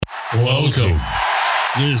Welcome.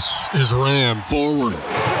 This is Ram Forward,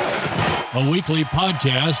 a weekly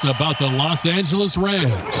podcast about the Los Angeles Rams,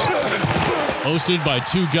 hosted by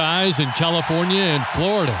two guys in California and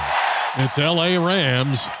Florida. It's LA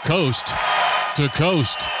Rams, coast to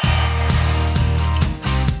coast.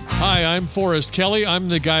 Hi, I'm Forrest Kelly. I'm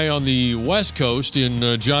the guy on the West Coast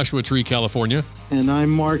in Joshua Tree, California. And I'm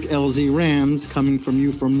Mark LZ Rams, coming from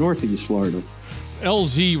you from Northeast Florida.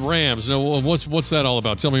 LZ Rams. Now, what's that all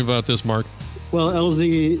about? Tell me about this, Mark. Well,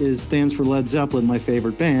 LZ stands for Led Zeppelin, my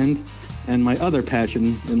favorite band, and my other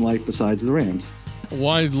passion in life besides the Rams.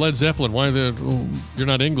 Why Led Zeppelin? You're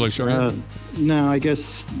not English, are you? No, I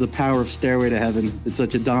guess the power of Stairway to Heaven. It's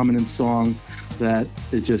such a dominant song that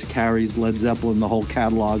it just carries Led Zeppelin, the whole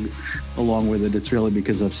catalog, along with it. It's really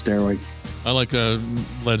because of Stairway. I like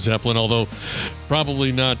Led Zeppelin, although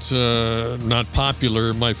probably not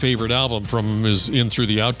popular. My favorite album from them is In Through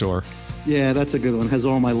the Outdoor. Yeah, that's a good one. Has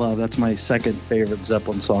All My Love. That's my second favorite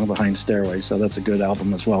Zeppelin song behind Stairway, so that's a good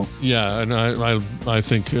album as well. Yeah, and I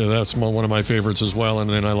think that's one of my favorites as well. And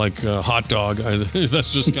then I like Hot Dog.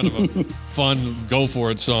 That's just kind of a fun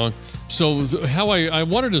go-for-it song. So how I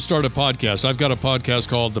wanted to start a podcast. I've got a podcast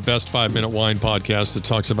called the Best 5-Minute Wine Podcast that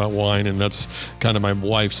talks about wine, and that's kind of my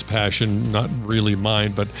wife's passion, not really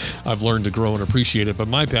mine, but I've learned to grow and appreciate it. But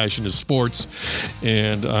my passion is sports,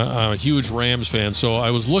 and I'm a huge Rams fan. So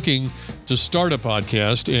I was looking to start a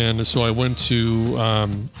podcast, and so I went to,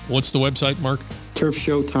 what's the website, Mark? Turf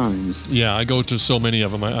Show Times. Yeah, I go to so many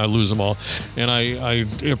of them, I lose them all. And I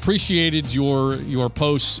appreciated your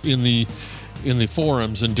posts in the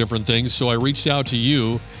forums and different things, so I reached out to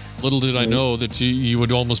you. Little did I know that you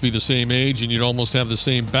would almost be the same age and you'd almost have the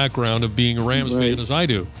same background of being a Rams fan as I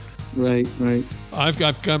do. Right. I've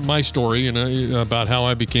got my story about how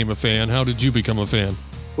I became a fan. How did you become a fan?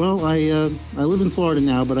 Well, I live in Florida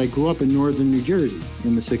now, but I grew up in northern New Jersey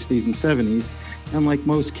in the 60s and 70s, and like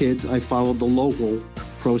most kids, I followed the local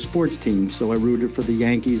pro sports teams. So I rooted for the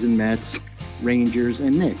Yankees and Mets, Rangers,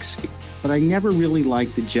 and Knicks. But I never really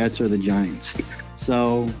liked the Jets or the Giants.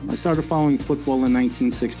 So I started following football in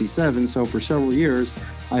 1967. So for several years,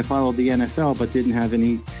 I followed the NFL, but didn't have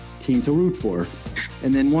any team to root for.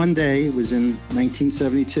 And then one day, it was in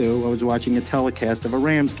 1972, I was watching a telecast of a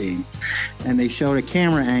Rams game. And they showed a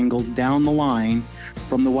camera angle down the line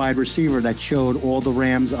from the wide receiver that showed all the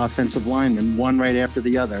Rams offensive linemen, one right after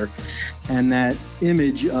the other. And that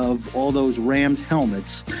image of all those Rams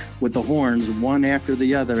helmets with the horns, one after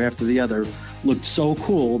the other, looked so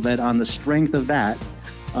cool that on the strength of that,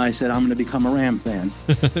 I said, I'm going to become a Ram fan.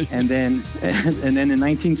 and then in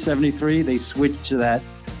 1973, they switched to that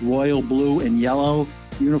royal blue and yellow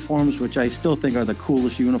uniforms, which I still think are the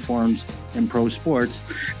coolest uniforms in pro sports.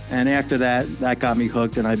 And after that got me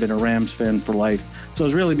hooked, and I've been a Rams fan for life. So it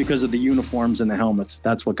was really because of the uniforms and the helmets.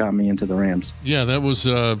 That's what got me into the Rams. Yeah, that was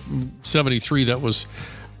 73. That was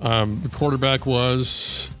the quarterback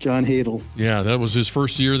was John Hadle. Yeah, that was his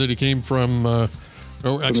first year that he came from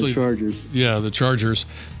the Chargers. Yeah, the Chargers.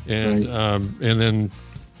 And right. And then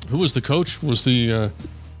who was the coach? Was the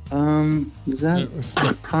was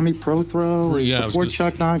that Tommy Prothro? Yeah, before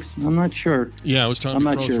Chuck Knox? I'm not sure. Yeah, it was Tommy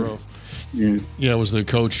Prothro. Sure. Yeah, it was the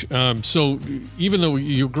coach. So even though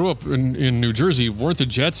you grew up in New Jersey, weren't the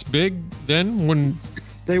Jets big then? When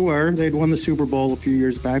they were, they'd won the Super Bowl a few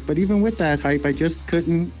years back. But even with that hype, I just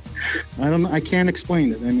couldn't. I can't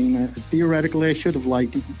explain it. I mean, theoretically, I should have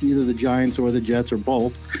liked either the Giants or the Jets or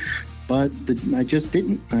both. But I just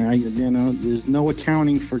didn't. There's no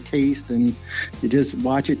accounting for taste, and you just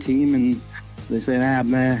watch a team and they say, I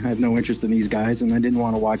have no interest in these guys, and I didn't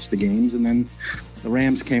want to watch the games. And then the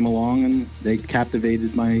Rams came along, and they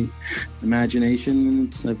captivated my imagination,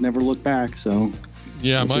 and I've never looked back. So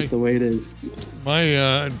yeah, that's just the way it is.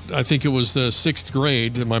 I think it was the 6th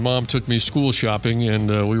grade. My mom took me school shopping,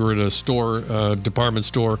 and we were at a store, department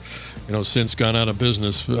store, since gone out of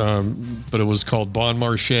business. But it was called Bon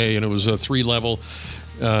Marché, and it was a 3-level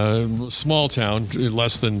small town,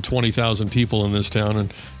 less than 20,000 people in this town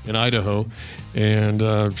in Idaho. And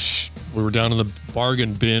we were down in the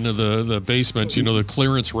bargain bin of the basement, the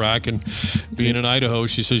clearance rack. And being in Idaho,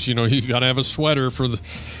 she says, you got to have a sweater for the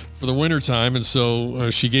wintertime. And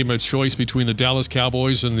so she gave me a choice between the Dallas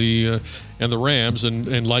Cowboys and the Rams.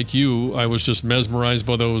 And like you, I was just mesmerized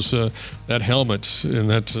by those that helmet and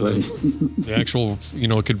that the actual,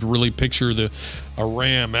 it could really picture a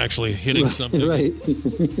ram actually hitting something. Right.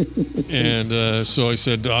 And so I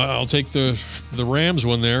said, I'll take the Rams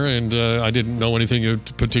one there. And I didn't know anything in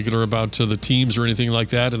particular about the teams or anything like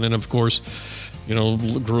that. And then, of course,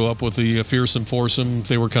 grew up with the fearsome foursome.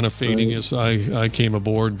 They were kind of fading as I came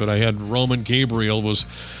aboard, but I had Roman Gabriel was,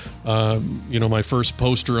 my first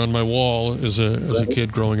poster on my wall as a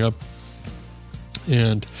kid growing up.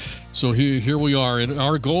 And so here we are, and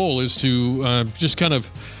our goal is to just kind of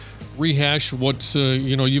rehash what's,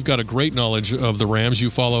 you've got a great knowledge of the Rams. You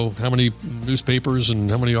follow how many newspapers and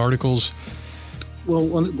how many articles?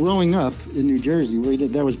 Well, growing up in New Jersey,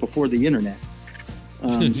 that was before the internet.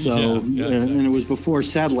 Exactly. And it was before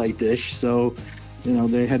satellite dish. So,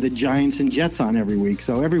 they had the Giants and Jets on every week.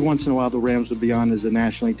 So every once in a while, the Rams would be on as a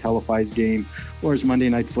nationally televised game or as Monday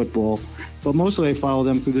Night Football. But mostly I follow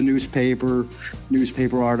them through the newspaper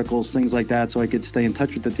articles, things like that, so I could stay in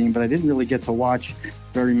touch with the team. But I didn't really get to watch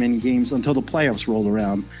very many games until the playoffs rolled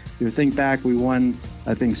around. If you think back, we won,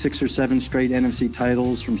 I think, 6 or 7 straight NFC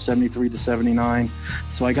titles from 73 to 79.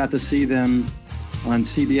 So I got to see them on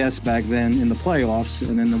CBS back then in the playoffs,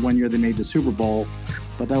 and then the one year they made the Super Bowl.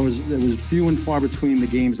 But it was few and far between the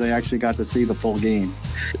games I actually got to see the full game.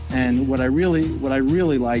 And what I really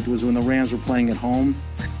liked was when the Rams were playing at home.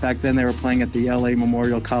 Back then they were playing at the LA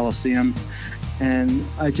Memorial Coliseum. And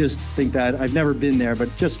I just think that I've never been there,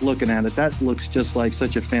 but just looking at it, that looks just like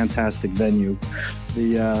such a fantastic venue.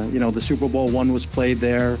 The Super Bowl one was played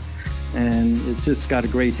there, and it's just got a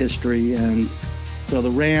great history. And so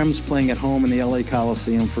the Rams playing at home in the LA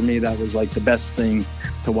Coliseum, for me, that was like the best thing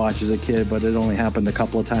to watch as a kid, but it only happened a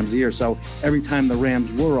couple of times a year. So every time the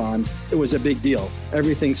Rams were on, it was a big deal.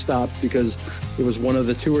 Everything stopped because it was one of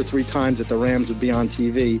the 2 or 3 times that the Rams would be on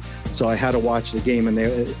TV. So I had to watch the game, and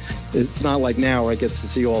it's not like now where I get to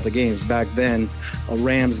see all the games. Back then, a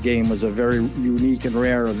Rams game was a very unique and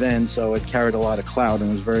rare event, so it carried a lot of clout,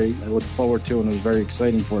 and I looked forward to it, and it was very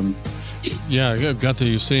exciting for me. Yeah, I've got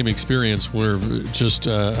the same experience where just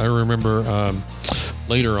I remember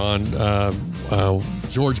later on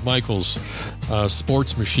George Michael's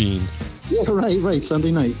Sports Machine. Yeah, right.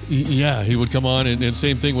 Sunday night. Yeah, he would come on, and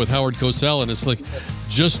same thing with Howard Cosell, and it's like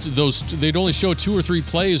just those. They'd only show 2 or 3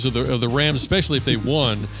 plays of the Rams, especially if they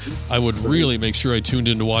won. I would really make sure I tuned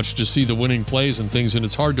in to watch to see the winning plays and things, and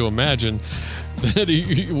it's hard to imagine that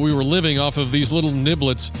we were living off of these little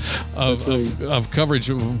niblets of coverage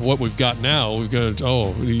of what we've got now. We've got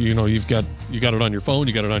you got it on your phone,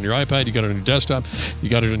 you got it on your iPad, you got it on your desktop, you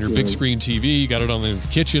got it on your big screen TV, you got it on the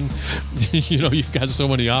kitchen. You've got so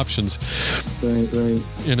many options. Right.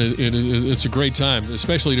 And it's a great time,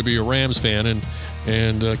 especially to be a Rams fan.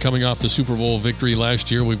 And coming off the Super Bowl victory last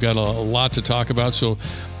year, we've got a lot to talk about. So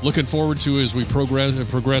looking forward to as we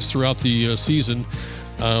progress throughout the season.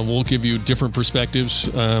 We'll give you different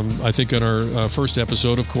perspectives. I think in our first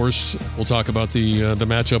episode, of course, we'll talk about the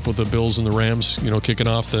matchup with the Bills and the Rams, kicking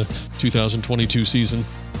off the 2022 season.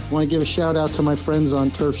 I want to give a shout out to my friends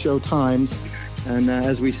on Turf Show Times. And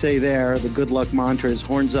as we say there, the good luck mantra is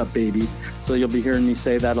horns up, baby. So you'll be hearing me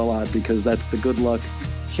say that a lot because that's the good luck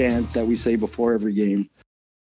chant that we say before every game.